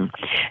Shepherd in him.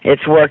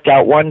 It's worked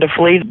out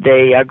wonderfully.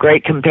 They are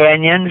great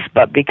companions,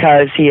 but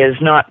because he is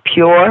not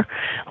pure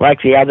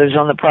like the others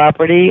on the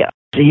property,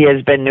 he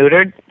has been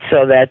neutered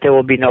so that there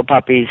will be no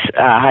puppies,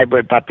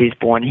 hybrid puppies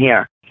born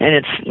here. And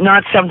it's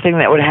not something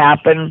that would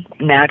happen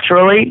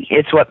naturally.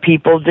 It's what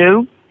people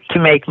do to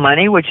make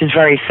money, which is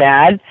very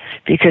sad,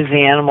 because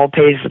the animal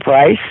pays the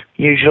price,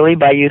 usually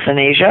by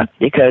euthanasia,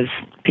 because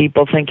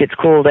people think it's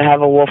cool to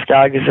have a wolf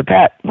dog as a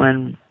pet,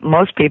 when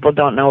most people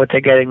don't know what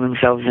they're getting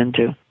themselves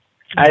into.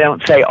 I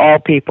don't say all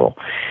people.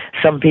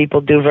 Some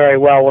people do very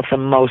well with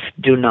them, most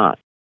do not.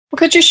 Well,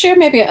 could you share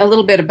maybe a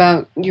little bit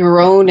about your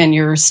own and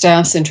your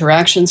staff's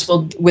interactions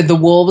with the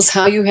wolves,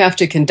 how you have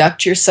to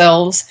conduct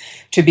yourselves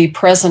to be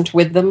present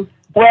with them?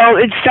 Well,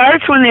 it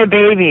starts when they're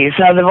babies.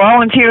 The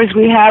volunteers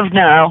we have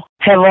now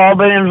have all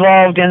been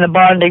involved in the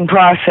bonding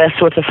process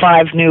with the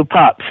 5 new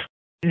pups.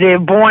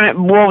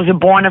 Wolves are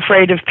born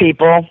afraid of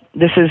people.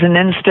 This is an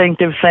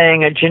instinctive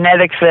thing, a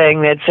genetic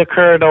thing that's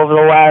occurred over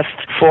the last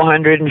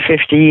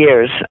 450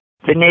 years.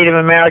 The Native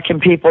American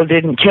people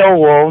didn't kill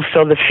wolves,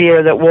 so the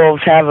fear that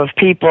wolves have of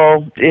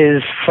people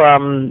is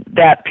from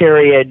that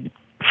period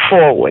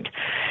forward,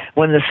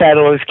 when the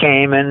settlers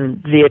came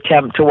and the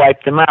attempt to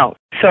wipe them out.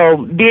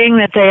 So being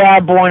that they are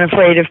born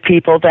afraid of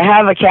people, to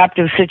have a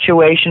captive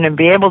situation and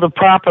be able to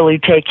properly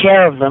take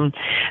care of them,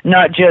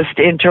 not just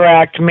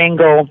interact,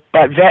 mingle,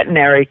 but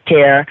veterinary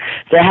care,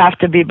 there have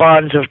to be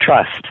bonds of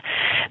trust.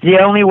 The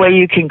only way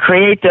you can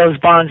create those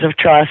bonds of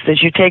trust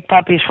is you take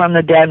puppies from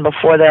the den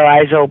before their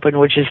eyes open,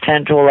 which is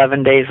 10 to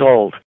 11 days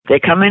old.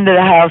 They come into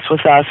the house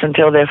with us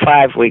until they're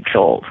 5 weeks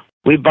old.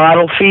 We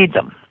bottle feed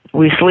them.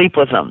 We sleep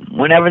with them.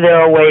 Whenever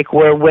they're awake,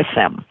 we're with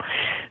them.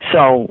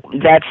 So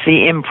that's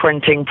the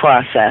imprinting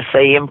process.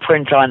 They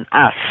imprint on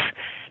us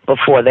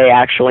before they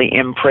actually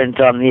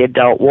imprint on the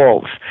adult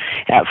wolves.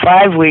 At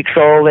 5 weeks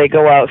old, they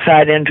go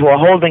outside into a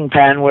holding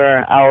pen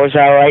where ours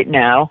are right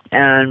now,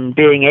 and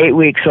being 8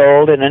 weeks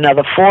old, in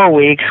another 4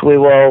 weeks, we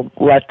will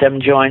let them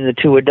join the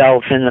two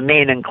adults in the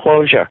main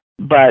enclosure.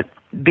 But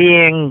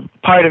being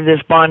part of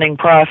this bonding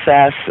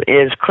process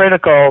is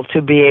critical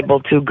to be able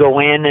to go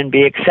in and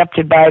be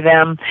accepted by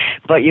them,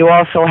 but you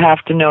also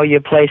have to know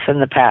your place in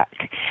the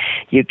pack.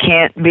 You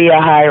can't be a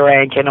high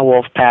rank in a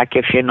wolf pack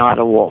if you're not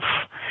a wolf.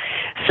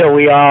 So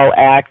we all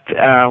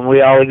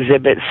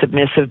exhibit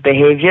submissive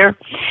behavior.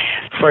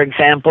 For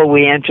example,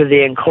 we enter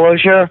the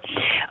enclosure,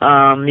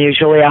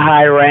 usually a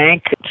high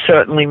rank.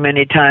 Certainly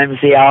many times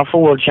the alpha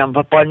will jump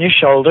up on your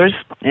shoulders,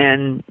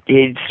 and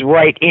it's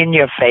right in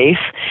your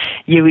face.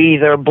 You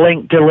either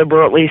blink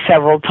deliberately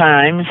several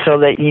times so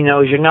that he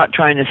knows you're not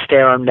trying to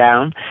stare him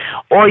down,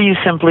 or you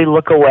simply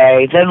look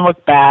away, then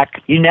look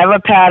back. You never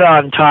pat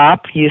on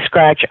top. You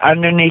scratch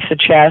underneath the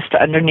chest,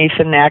 underneath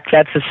the neck.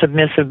 That's a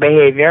submissive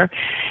behavior,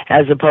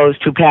 as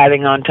opposed to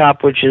patting on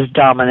top, which is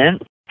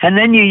dominant. And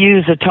then you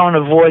use a tone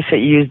of voice that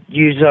you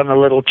use on a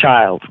little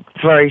child.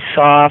 Very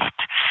soft,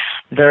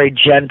 very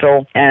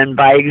gentle, and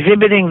by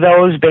exhibiting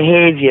those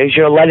behaviors,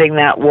 you're letting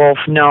that wolf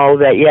know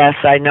that, yes,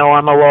 I know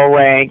I'm a low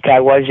rank, I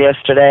was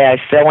yesterday, I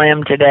still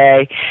am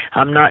today,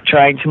 I'm not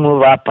trying to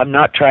move up, I'm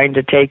not trying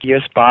to take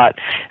your spot.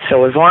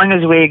 So as long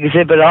as we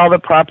exhibit all the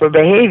proper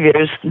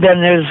behaviors,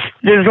 then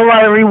there's a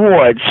lot of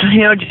rewards.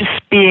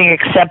 Just being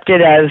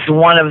accepted as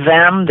one of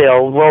them,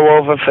 they'll roll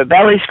over for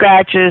belly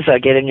scratches, they'll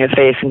get in your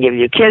face and give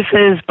you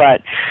kisses, but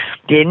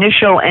the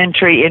initial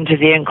entry into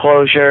the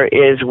enclosure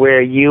is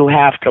where you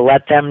have to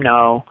let them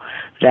know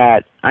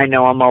that I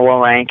know I'm a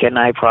low rank and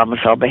I promise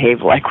I'll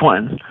behave like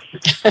one.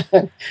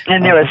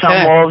 And there are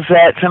some wolves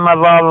that some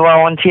of our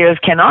volunteers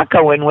cannot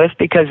go in with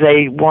because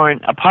they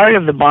weren't a part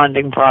of the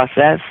bonding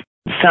process.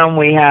 Some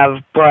we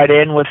have brought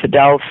in with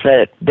adults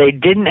that they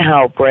didn't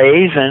help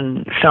raise,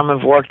 and some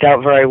have worked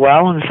out very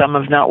well and some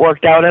have not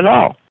worked out at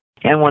all.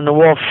 And when the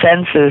wolf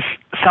senses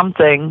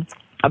something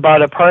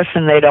about a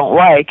person they don't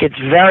like, it's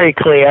very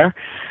clear,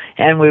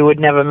 and we would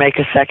never make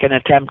a second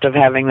attempt of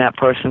having that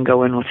person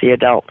go in with the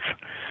adults.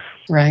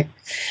 Right.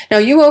 Now,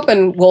 you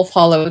open Wolf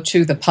Hollow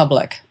to the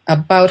public.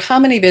 About how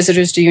many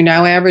visitors do you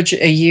now average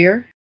a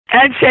year?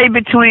 I'd say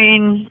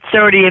between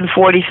 30 and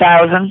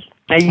 40,000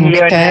 a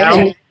year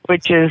now,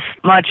 which is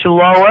much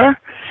lower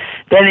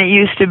than it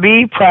used to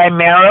be,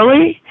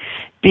 primarily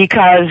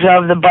because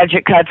of the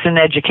budget cuts in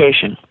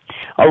education.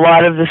 A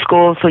lot of the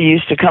schools who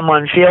used to come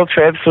on field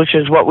trips, which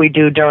is what we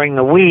do during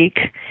the week,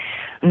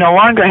 no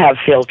longer have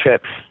field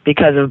trips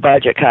because of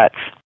budget cuts.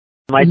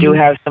 I do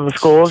have some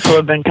schools who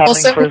have been coming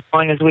for as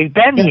long as we've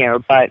been here,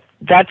 but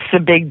that's the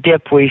big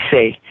dip we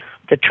see.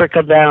 The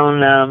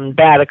trickle-down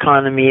bad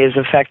economy is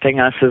affecting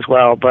us as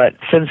well. But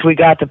since we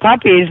got the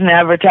puppies and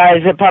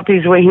advertised that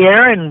puppies were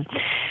here, and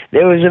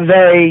there was a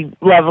very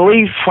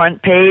lovely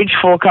front page,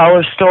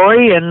 full-color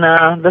story in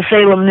the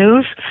Salem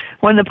News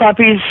when the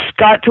puppies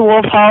got to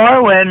Wolf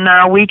Hollow,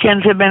 and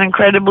weekends have been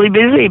incredibly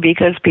busy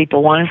because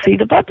people want to see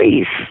the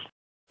puppies.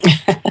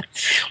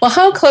 Well,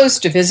 how close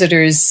do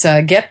visitors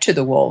get to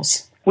the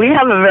wolves? We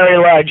have a very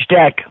large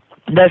deck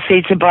that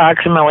seats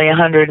approximately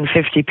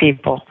 150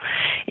 people.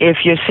 If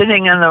you're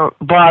sitting in the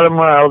bottom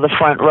row, the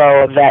front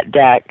row of that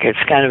deck, it's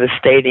kind of a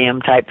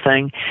stadium type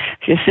thing.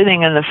 If you're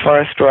sitting in the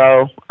first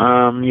row,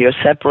 you're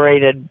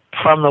separated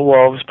from the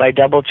wolves by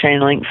double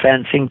chain link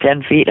fencing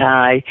 10 feet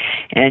high,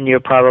 and you're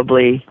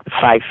probably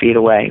 5 feet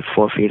away,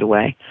 4 feet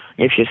away,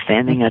 if you're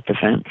standing at the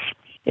fence.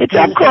 It's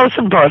up close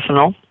and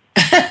personal.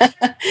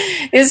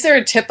 Is there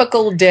a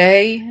typical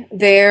day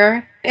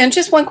there? And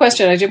just one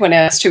question I did want to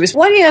ask too is,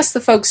 why do you ask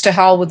the folks to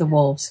howl with the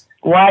wolves?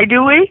 Why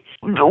do we?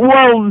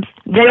 Well,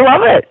 they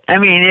love it. I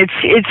mean,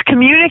 it's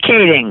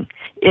communicating.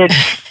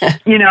 It's,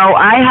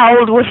 I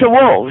howled with the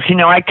wolves.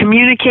 I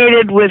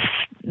communicated with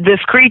this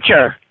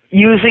creature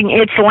using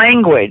its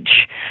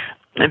language.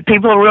 And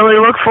people really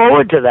look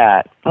forward to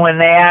that. When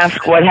they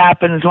ask what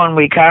happens when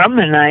we come,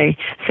 and I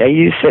say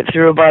you sit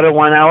through about a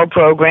 1 hour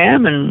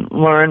program and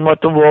learn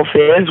what the wolf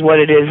is, what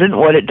it isn't,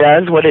 what it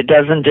does, what it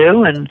doesn't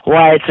do, and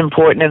why it's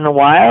important in the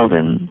wild,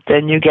 and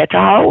then you get to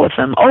howl with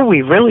them. Oh,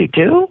 we really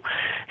do?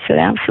 I said,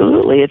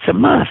 absolutely, it's a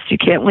must. You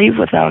can't leave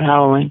without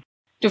howling.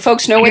 Do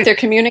folks know what they're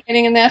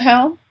communicating in that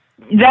howl?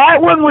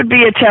 That one would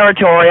be a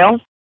territorial,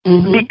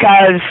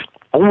 because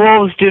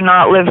wolves do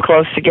not live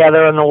close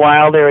together in the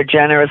wild. There are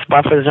generous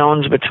buffer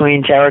zones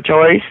between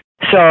territories.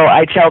 So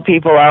I tell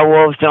people our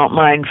wolves don't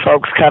mind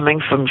folks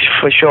coming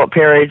for short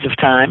periods of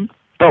time.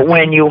 But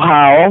when you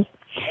howl,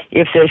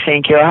 if they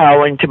think you're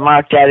howling to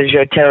mark that as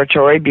your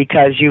territory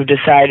because you've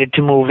decided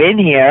to move in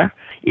here,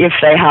 if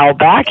they howl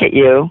back at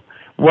you,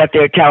 what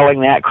they're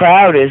telling that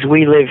crowd is,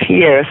 we live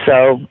here,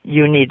 so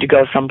you need to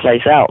go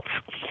someplace else.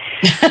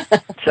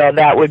 So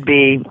that would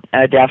be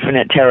a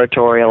definite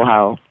territorial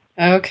howl.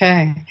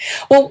 Okay.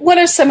 Well, what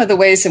are some of the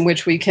ways in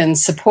which we can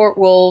support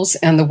wolves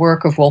and the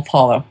work of Wolf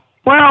Hollow?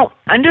 Well,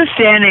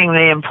 understanding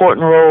the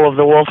important role of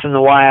the wolf in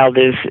the wild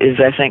is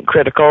I think,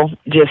 critical.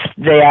 Just,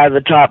 they are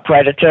the top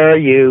predator.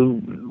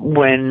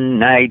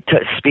 When I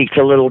speak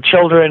to little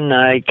children,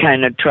 I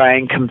kind of try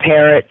and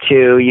compare it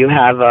to, you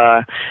have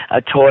a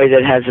toy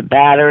that has a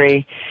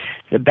battery.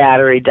 The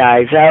battery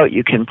dies out.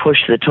 You can push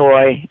the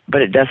toy,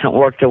 but it doesn't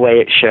work the way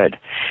it should.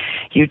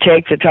 You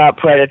take the top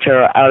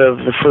predator out of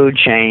the food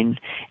chain,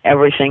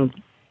 everything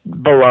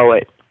below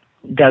it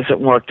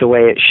doesn't work the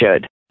way it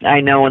should. I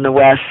know in the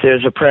West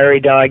there's a prairie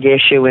dog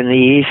issue. In the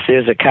East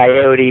there's a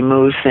coyote,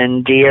 moose,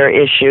 and deer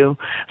issue.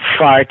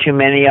 Far too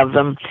many of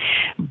them.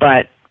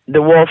 But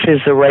the wolf is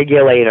the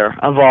regulator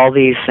of all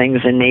these things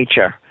in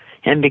nature.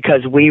 And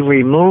because we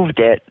removed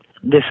it,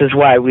 this is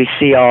why we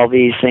see all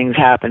these things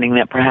happening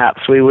that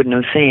perhaps we wouldn't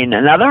have seen.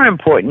 Another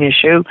important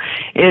issue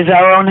is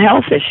our own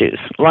health issues.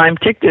 Lyme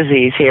tick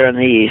disease here in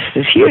the East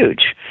is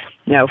huge.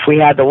 Now, if we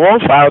had the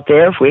wolf out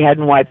there, if we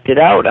hadn't wiped it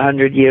out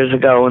 100 years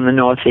ago in the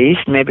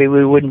Northeast, maybe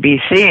we wouldn't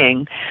be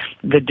seeing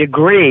the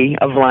degree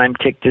of Lyme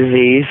tick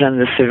disease and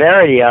the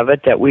severity of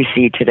it that we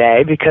see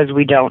today, because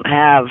we don't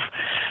have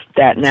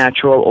that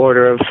natural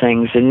order of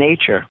things in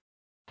nature.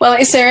 Well,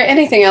 is there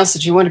anything else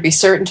that you want to be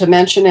certain to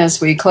mention as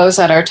we close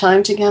out our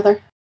time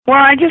together?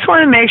 Well, I just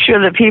want to make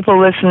sure that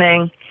people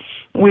listening,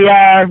 we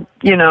are,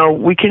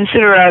 we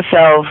consider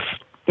ourselves,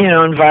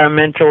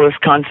 environmentalists,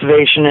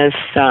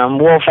 conservationists,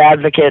 wolf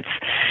advocates,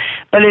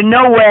 but in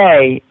no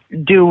way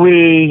do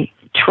we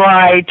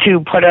try to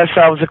put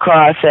ourselves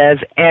across as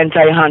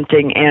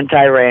anti-hunting,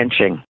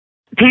 anti-ranching.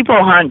 People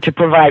hunt to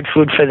provide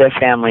food for their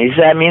families.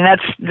 I mean,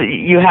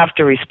 you have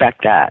to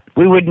respect that.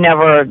 We would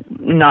never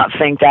not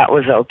think that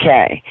was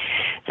okay.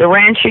 The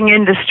ranching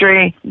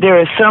industry, there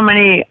are so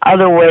many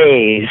other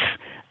ways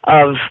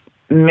of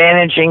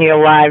managing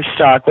your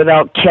livestock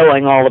without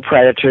killing all the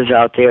predators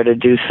out there to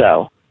do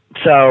so.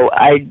 So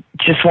I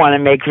just want to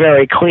make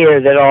very clear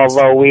that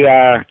although we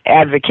are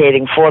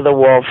advocating for the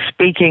wolf,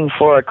 speaking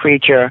for a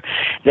creature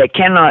that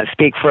cannot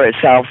speak for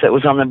itself, that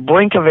was on the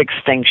brink of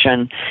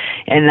extinction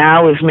and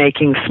now is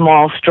making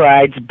small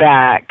strides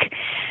back,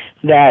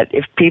 that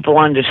if people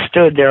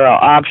understood there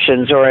are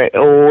options or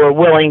were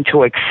willing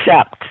to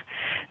accept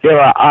there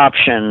are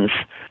options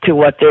to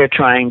what they're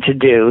trying to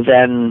do,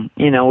 then,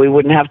 we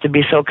wouldn't have to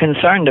be so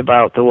concerned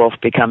about the wolf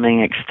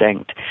becoming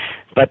extinct.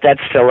 But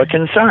that's still a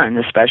concern,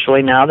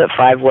 especially now that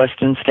 5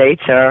 western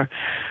states are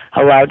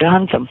allowed to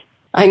hunt them.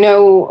 I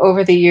know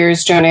over the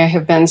years, Joni, I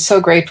have been so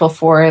grateful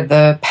for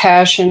the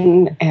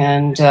passion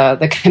and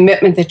the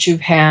commitment that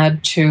you've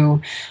had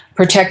to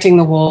protecting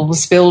the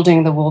wolves,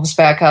 building the wolves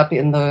back up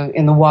in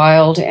the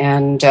wild,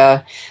 and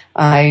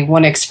I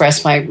want to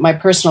express my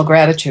personal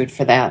gratitude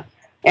for that.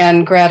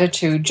 And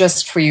gratitude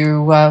just for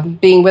you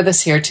being with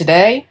us here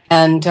today.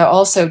 And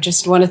also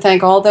just want to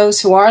thank all those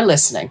who are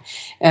listening.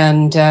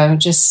 And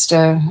just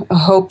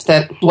hope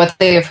that what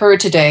they have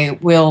heard today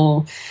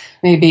will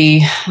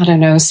maybe,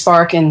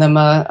 spark in them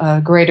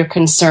a greater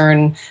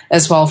concern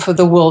as well for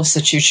the wolves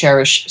that you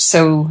cherish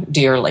so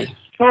dearly.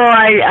 Well,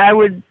 I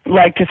would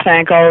like to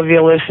thank all of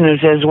your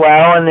listeners as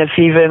well. And if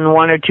even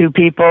 1 or 2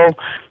 people,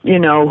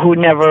 who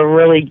never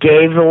really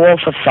gave the wolf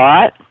a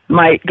thought,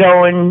 might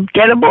go and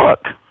get a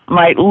book,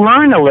 might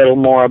learn a little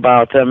more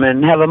about them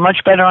and have a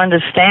much better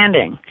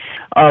understanding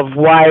of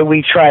why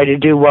we try to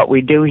do what we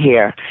do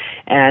here.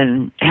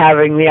 And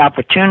having the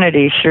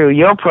opportunity through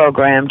your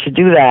program to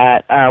do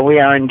that, we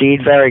are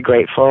indeed very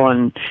grateful,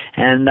 and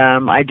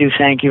I do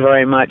thank you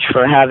very much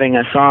for having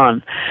us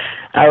on.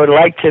 I would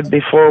like to,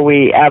 before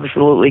we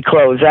absolutely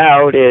close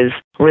out, is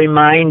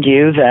remind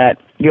you that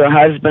your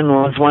husband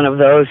was one of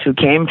those who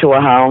came to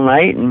a howl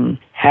night and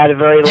had a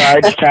very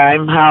large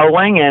time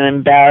howling and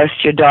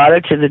embarrassed your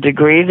daughter to the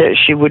degree that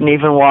she wouldn't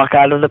even walk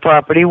out of the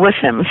property with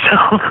him. So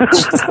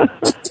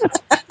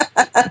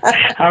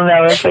I'll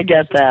never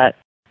forget that.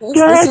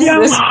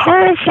 I'm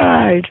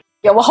horrified.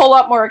 Yeah, well, a whole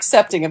lot more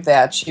accepting of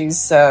that.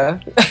 She's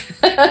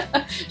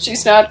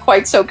She's not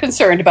quite so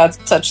concerned about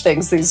such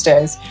things these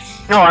days.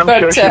 No, I'm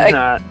sure she's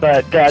not.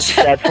 But that's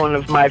one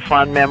of my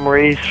fond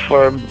memories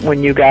for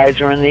when you guys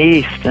are in the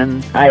East.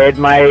 And I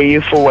admire you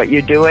for what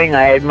you're doing.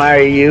 I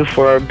admire you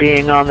for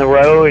being on the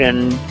road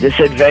and this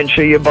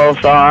adventure you're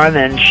both on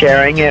and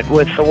sharing it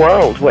with the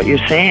world, what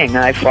you're seeing.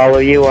 I follow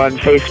you on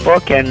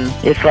Facebook, and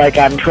it's like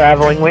I'm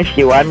traveling with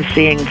you. I'm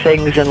seeing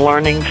things and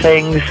learning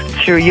things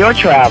through your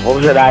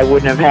travels that I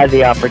wouldn't have had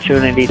the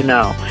opportunity to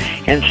know.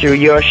 And through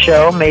your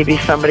show, maybe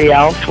somebody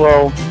else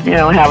will,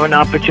 have an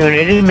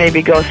opportunity to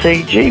maybe go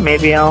say, gee,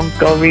 maybe I'll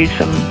go read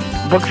some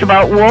books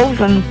about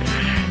wolves and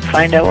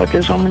find out what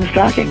this woman's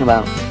talking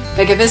about.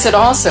 Make a visit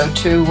also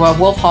to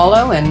Wolf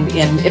Hollow in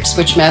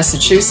Ipswich,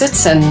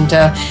 Massachusetts. And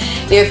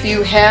if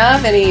you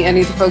have any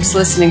of the folks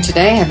listening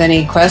today have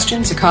any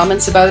questions or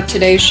comments about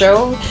today's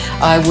show,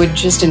 I would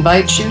just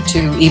invite you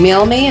to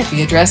email me at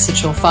the address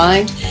that you'll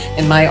find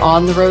in my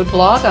On the Road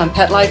blog on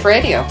Pet Life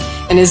Radio.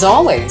 And as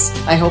always,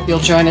 I hope you'll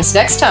join us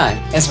next time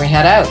as we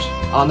head out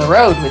on the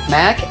road with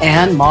Mac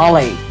and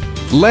Molly.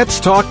 Let's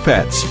Talk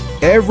Pets,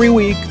 every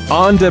week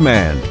on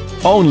demand,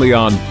 only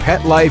on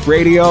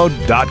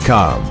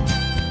PetLifeRadio.com.